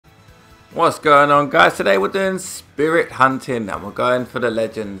What's going on, guys? Today we're doing spirit hunting and we're going for the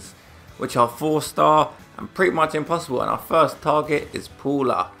legends, which are 4-star and pretty much impossible. And our first target is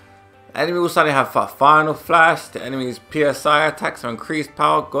Paula. The enemy will suddenly have a final flash. The enemy's PSI attacks are increased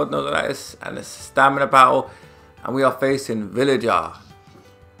power, God knows what that is, and it's a stamina battle. And we are facing Villager.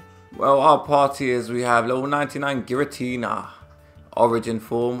 Well, our party is we have level 99 Giratina, origin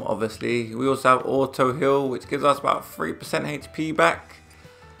form obviously. We also have auto heal, which gives us about 3% HP back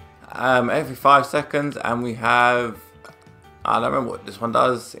every 5 seconds, and we have, I don't remember what this one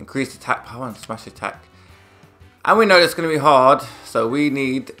does, increased attack power and smash attack. And we know it's going to be hard, so we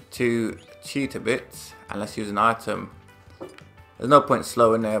need to cheat a bit and let's use an item. There's no point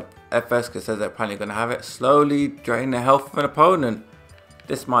slowing their FS because it says they're apparently going to have it. Slowly drain the health of an opponent.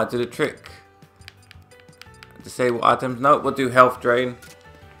 This might do the trick. Disable items, no, we'll do health drain.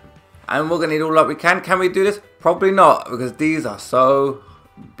 And we're going to need all that we can. Can we do this? Probably not, because these are so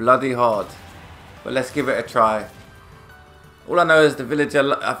bloody hard, but let's give it a try. All I know is the villager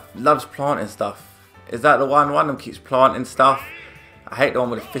loves planting stuff. Is that the one? One of them keeps planting stuff. I hate the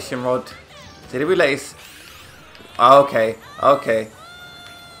one with the fishing rod. So did we let his... Oh, okay, okay.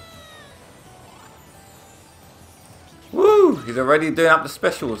 Woo! He's already doing up the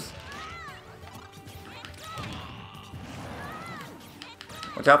specials.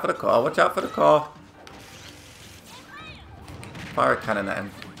 Watch out for the car, watch out for the car. Fire a cannon at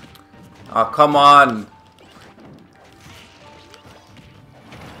him. Oh, come on.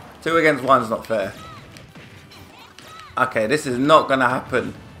 2 against 1's not fair. Okay, this is not going to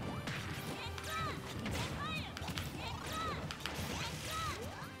happen.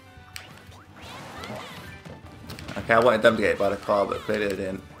 Okay, I wanted them to get hit by the car, but clearly they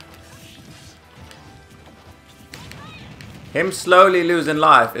didn't. Him slowly losing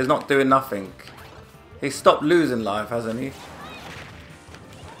life is not doing nothing. He stopped losing life, hasn't he?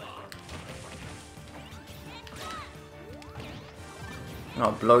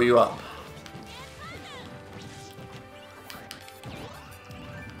 I'll blow you up.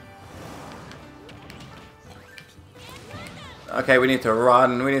 Okay, we need to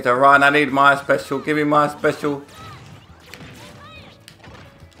run. We need to run. I need my special. Give me my special.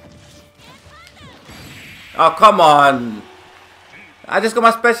 Oh, come on. I just got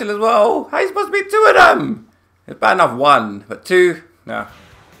my special as well. How are you supposed to be 2 of them? It's bad enough 1, but 2? No.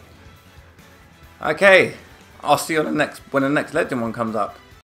 Okay. I'll see you on the next when the next legend one comes up.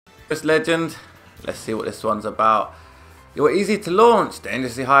 This legend, let's see what this one's about. You're easy to launch,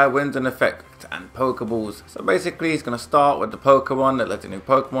 dangerously high winds and effect, and Pokeballs. So basically, he's gonna start with the Pokemon, the legendary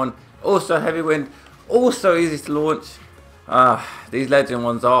Pokemon. Also heavy wind, also easy to launch. These legend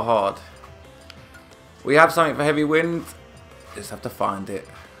ones are hard. We have something for heavy wind. Just have to find it.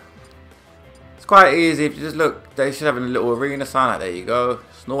 It's quite easy if you just look. They should have a little arena sign. There you go.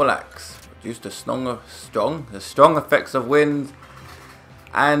 Snorlax. Reduce the strong effects of wind,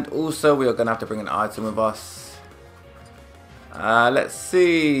 and also we are going to have to bring an item with us. Let's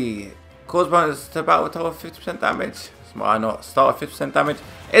see. Cause bonus to battle with total 50% damage. Why not start with 50% damage?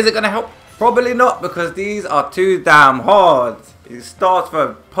 Is it going to help? Probably not, because these are too damn hard. It starts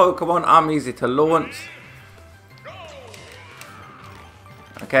for Pokemon. I'm easy to launch.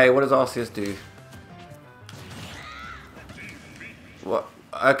 Okay, what does Arceus do? What?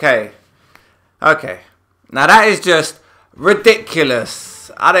 Okay. Okay, now that is just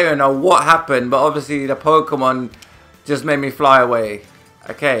ridiculous. I don't even know what happened, but obviously the Pokemon just made me fly away.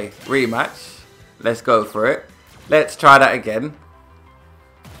 Okay, rematch. Let's go for it. Let's try that again.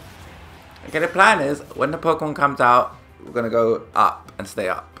 Okay, the plan is when the Pokemon comes out, we're gonna go up and stay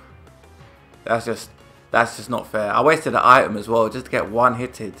up. That's just not fair. I wasted an item as well just to get 1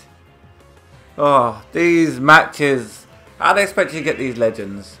 hitted. Oh, these matches. How do they expect you to get these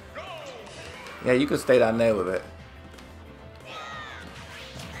legends? Yeah, you could stay down there with it.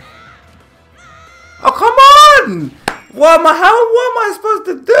 Oh, come on! What am I supposed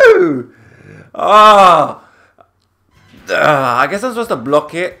to do? Oh. I guess I'm supposed to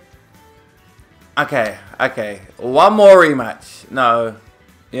block it. Okay, okay. 1 more rematch. No.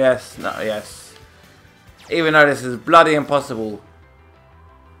 Yes, no, yes. Even though this is bloody impossible.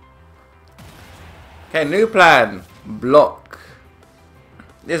 Okay, new plan. Block.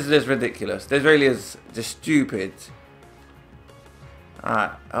 This is just ridiculous. This really is just stupid. Alright,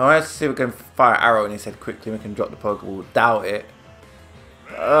 let's see if we can fire an arrow in his head quickly and we can drop the Pokeball. Doubt it.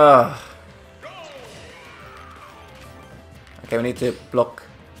 Ugh. Okay, we need to block.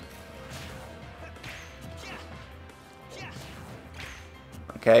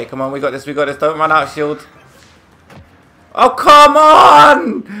 Okay, come on, we got this, we got this. Don't run out, shield. Oh, come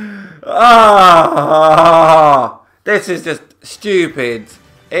on! Ah, this is just stupid.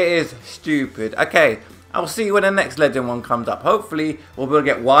 It is stupid. Okay, I'll see you when the next legend one comes up. Hopefully, we'll be able to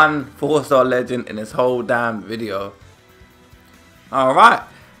get one 4-star legend in this whole damn video. Alright,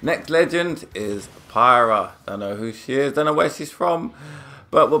 next legend is Pyra. Don't know who she is, don't know where she's from.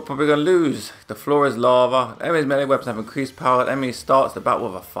 But we're probably going to lose. The floor is lava. Enemy's melee weapons have increased power. The enemy starts the battle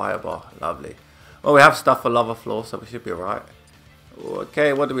with a firebar. Lovely. Well, we have stuff for lava floor, so we should be alright.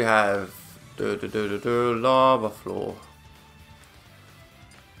 Okay, what do we have? Lava floor.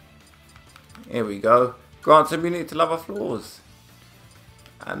 Here we go. Grants immunity to lava floors.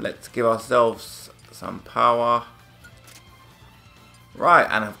 And let's give ourselves some power. Right,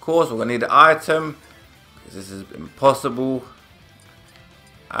 and of course we're going to need an item. Because this is impossible.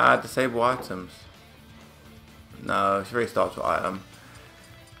 Disable items. No, she already starts with item.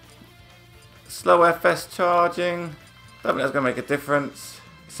 Slow FS charging. Don't think that's going to make a difference.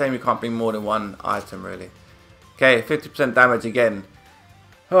 Same, you can't bring more than one item really. Okay, 50% damage again.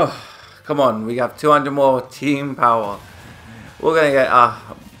 Oh, come on, we have 200 more team power. We're gonna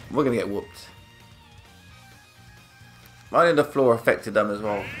get whooped. Only the floor affected them as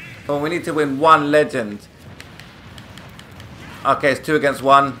well. Come on, we need to win one legend. Okay, it's 2 against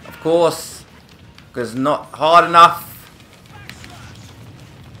 1, of course, because it's not hard enough.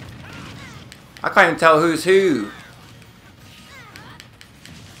 I can't even tell who's who.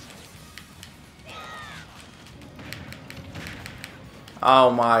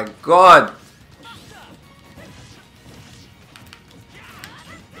 Oh my god.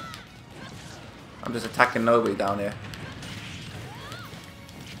 I'm just attacking nobody down here.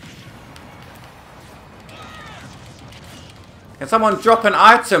 Can someone drop an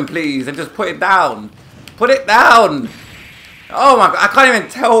item, please, and just put it down? Put it down! Oh my god, I can't even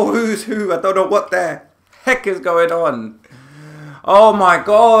tell who's who. I don't know what the heck is going on. Oh my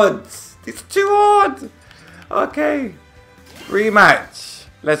god! It's too hard! Okay. Rematch.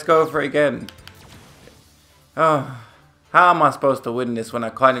 Let's go for it again. Oh, how am I supposed to win this when I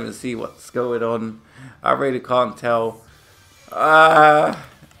can't even see what's going on? I really can't tell. No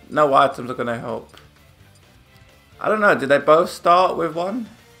items are going to help. I don't know, did they both start with one?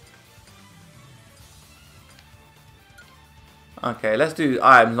 Okay, let's do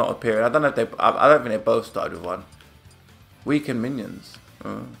items not appearing. I don't know if I don't think they both started with one. Weaken minions.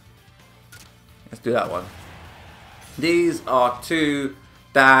 Let's do that one. These are too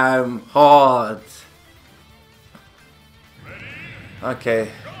damn hard.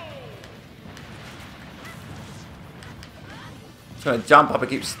 Okay. I'm just gonna jump up and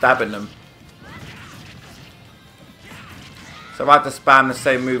keep stabbing them. So I have to spam the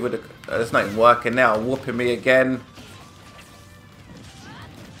same move with the... it's not even working now. Whooping me again.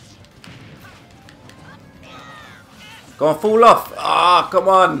 Go on, fall off. Ah, come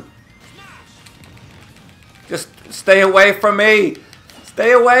on. Just stay away from me.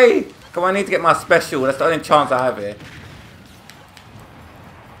 Stay away. Come on, I need to get my special. That's the only chance I have here.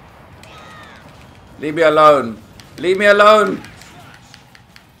 Leave me alone. Leave me alone.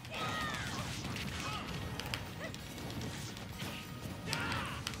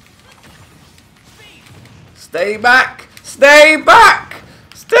 Stay back. Stay back.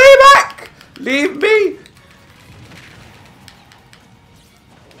 Stay back. Leave me.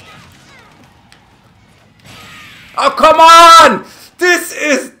 Oh, come on! This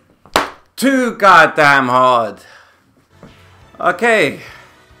is too goddamn hard. Okay.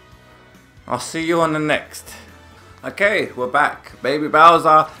 I'll see you on the next. Okay, we're back. Baby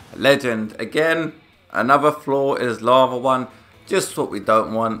Bowser, legend. Again, another floor is lava one. Just what we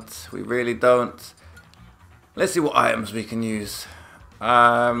don't want. We really don't. Let's see what items we can use.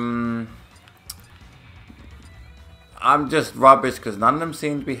 I'm just rubbish because none of them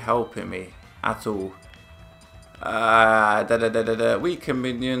seem to be helping me at all. Weaken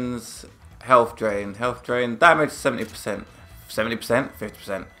minions, health drain, damage 70%, 70%,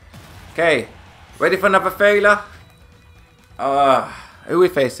 50%. Okay, ready for another failure? Who are we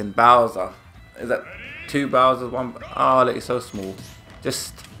facing? Bowser. Is that 2 Bowsers? 1? Oh, look, he's so small.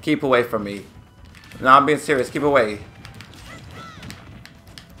 Just keep away from me. No, I'm being serious. Keep away.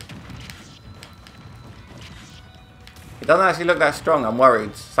 It doesn't actually look that strong. I'm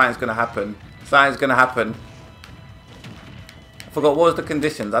worried. Something's gonna happen. Something's gonna happen. I forgot what was the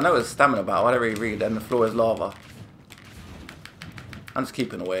conditions. I know it was stamina battle. I don't really read. And the floor is lava. I'm just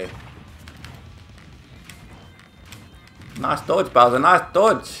keeping away. Nice dodge, Bowser. Nice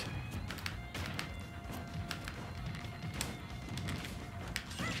dodge.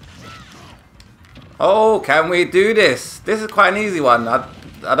 Oh, can we do this? This is quite an easy one. I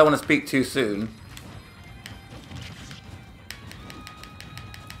don't want to speak too soon.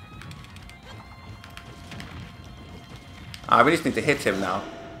 We just need to hit him now.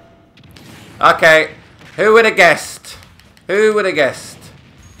 Okay. Who would have guessed? Who would have guessed?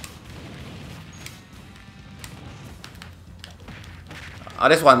 Oh,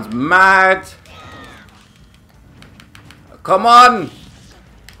 this one's mad. Come on.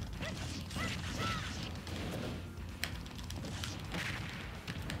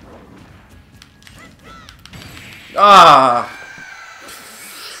 Ah.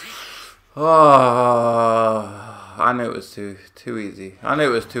 Oh. I knew it was too easy. I knew it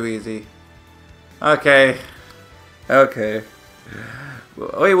was too easy. Okay. Okay.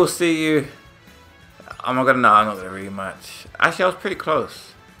 We will see you. I'm not gonna rematch. Actually, I was pretty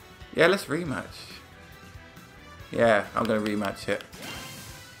close. Yeah, let's rematch. Yeah, I'm gonna rematch it.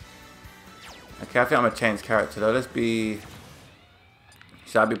 Okay, I think I'm gonna change character though. Let's be.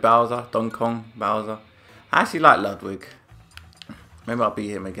 Should I be Bowser? Donkey Kong? Bowser? I actually like Ludwig. Maybe I'll be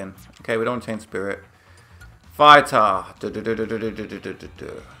him again. Okay, we don't change spirit. Fighter.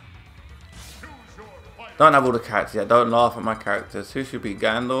 Don't have all the characters yet. Don't laugh at my characters. Who should be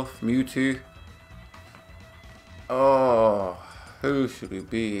Gandalf? Mewtwo? Oh, who should we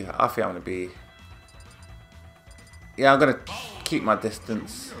be? I think I'm gonna be. Yeah, I'm gonna keep my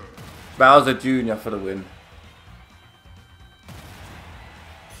distance. Bowser Jr. for the win.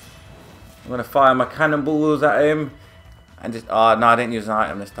 I'm gonna fire my cannonballs at him. And just, oh no, I didn't use an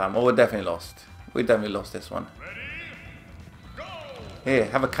item this time. Oh, we definitely lost. We definitely lost this one. Here,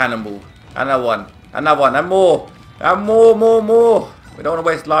 have a cannonball. Another one. Another one. And more. And more. We don't want to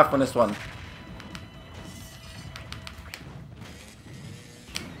waste life on this one.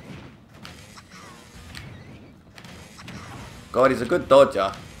 God, he's a good dodger.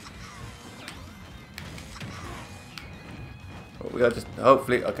 We are just,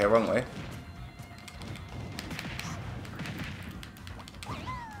 hopefully, okay, wrong way.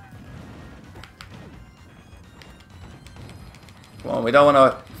 Come on, we don't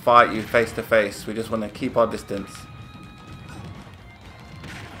want to fight you face to face. We just want to keep our distance.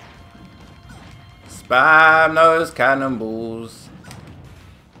 Spam those cannonballs.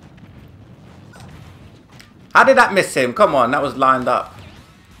 How did that miss him? Come on, that was lined up.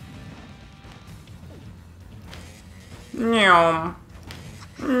 Nyom.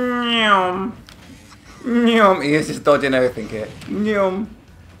 Nyom. Nyom. He is just dodging everything here. Nyom.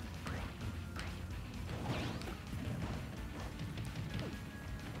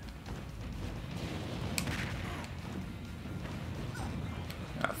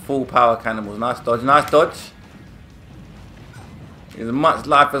 Full power cannonballs. Nice dodge. Nice dodge. As much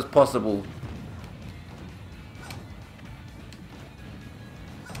life as possible.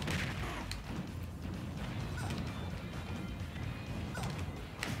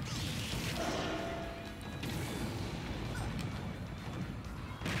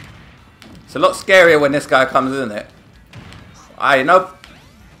 It's a lot scarier when this guy comes, isn't it? I know.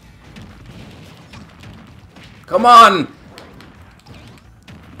 Come on!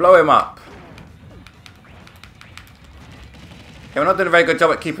 Blow him up. Okay, we're not doing a very good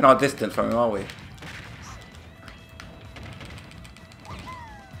job at keeping our distance from him, are we?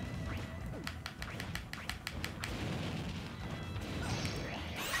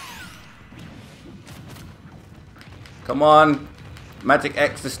 Come on. Magic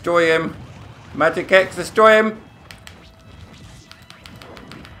X, destroy him. Magic X, destroy him.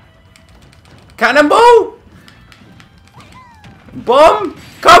 Cannonball! Bomb!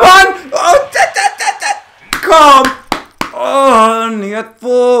 Come on! Oh, come on! He had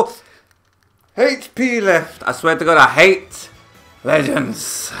 4 HP left. I swear to God, I hate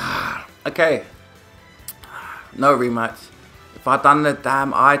Legends. Okay. No rematch. If I'd done the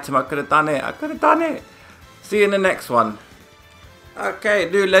damn item, I could have done it. I could have done it. See you in the next one. Okay,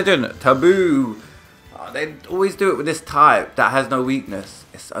 new legend, Taboo. Oh, they always do it with this type that has no weakness.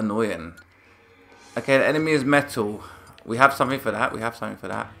 It's annoying. Okay, the enemy is metal. We have something for that. We have something for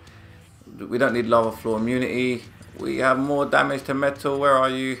that. We don't need lava floor immunity. We have more damage to metal. Where are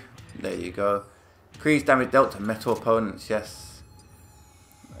you? There you go. Increased damage dealt to metal opponents. Yes.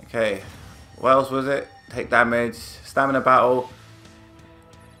 Okay. What else was it? Take damage. Stamina battle.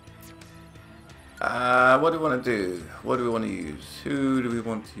 What do we want to do? What do we want to use? Who do we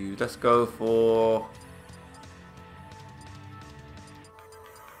want to use? Let's go for...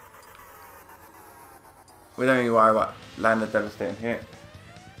 We don't need to worry about land of devastating hit.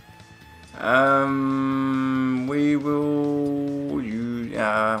 We will use...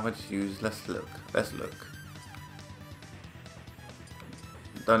 let's use... Let's look. Let's look.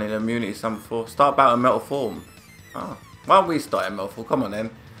 Don't need immunity some before. Start battle in metal form. Oh. Why don't we start in metal form? Come on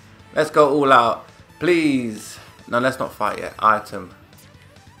then. Let's go all out. Please. No, let's not fight yet. Item.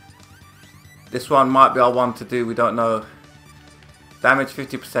 This one might be our one to do. We don't know. Damage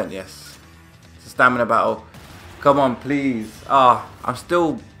 50%, yes. stamina battle. Come on, please. Ah, I'm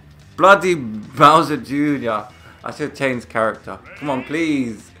still bloody Bowser Jr. I should change character. Come on,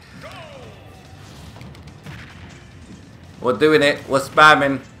 please. We're doing it. We're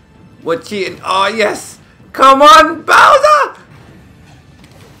spamming. We're cheating. Oh, yes. Come on, Bowser.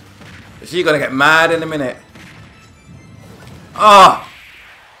 She's gonna get mad in a minute. Oh.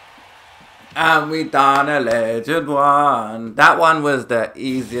 And we done a legend one. That one was the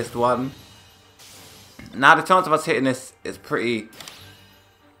easiest one. Now the chance of us hitting this is pretty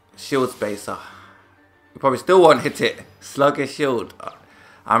shield spacer. We probably still won't hit it. Sluggish shield.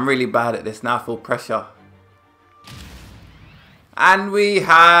 I'm really bad at this now. I feel pressure. And we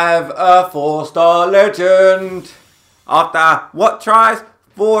have a 4-star legend. After what tries?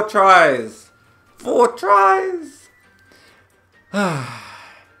 4 tries. 4 tries.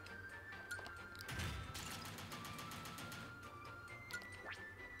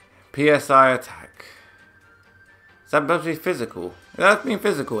 PSI attack. Is that supposed to be physical? That's mean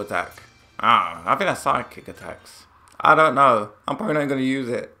physical attack. I think that's psychic attacks. I don't know. I'm probably not going to use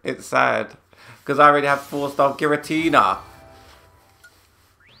it. It's sad. Because I already have 4-star Giratina.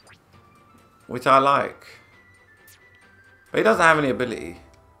 Which I like. But he doesn't have any ability.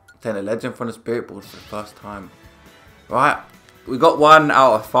 Obtain a legend from the Spirit Balls for the first time. Right. We got 1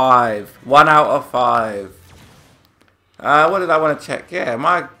 out of 5. 1 out of 5. What did I want to check? Yeah,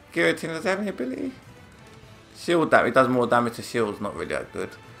 my Giratina, does it have any ability? Shield damage. It does more damage to shields. Not really that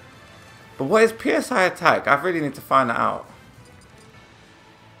good. But what is PSI attack? I really need to find that out.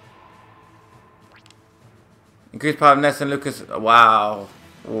 Increased power of Ness and Lucas. Wow.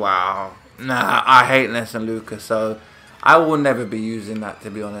 Wow. Nah, I hate Ness and Lucas, so I will never be using that,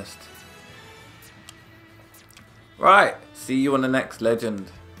 to be honest. Right. See you on the next legend.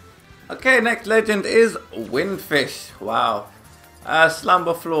 Okay, next legend is Windfish. Wow.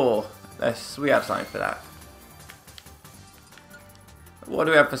 Slumber Floor. We have something for that. What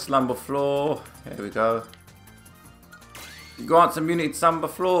do we have for Slumber Floor? Here we go. Grants immunity to Slumber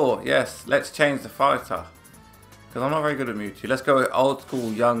Floor. Yes, let's change the fighter. Because I'm not very good at Mewtwo. Let's go with old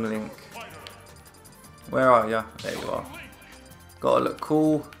school young Link. Where are ya? There you are. Gotta look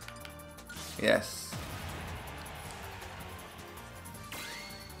cool. Yes.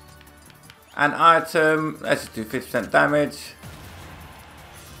 An item. Let's just do 50% damage.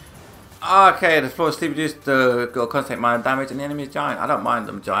 Okay, the floor is sleep reduced to concentrate minor damage and the enemy is giant. I don't mind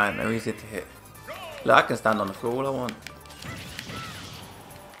them giant, they're easy to hit. Look, I can stand on the floor all I want.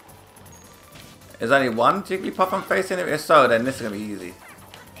 There's only one Jigglypuff I'm facing. If so, then this is going to be easy.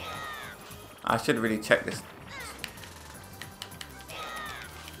 I should really check this.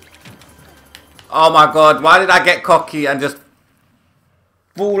 Oh my god, why did I get cocky and just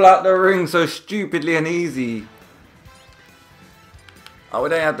fall out the ring so stupidly and easy? Oh, we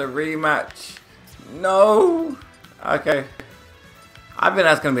don't have the rematch. No. Okay. I think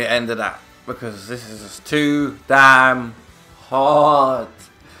that's going to be the end of that. Because this is just too damn hard.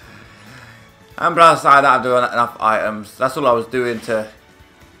 And plus, I don't have enough items. That's all I was doing to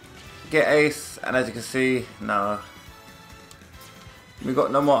get Ace. And as you can see, no. We got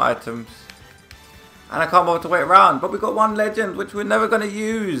no more items. And I can't bother to wait around. But we got 1 legend, which we're never going to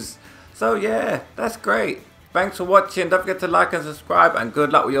use. So yeah, that's great. Thanks for watching. Don't forget to like and subscribe. And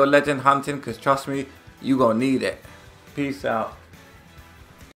good luck with your legend hunting. Because trust me, you're going to need it. Peace out.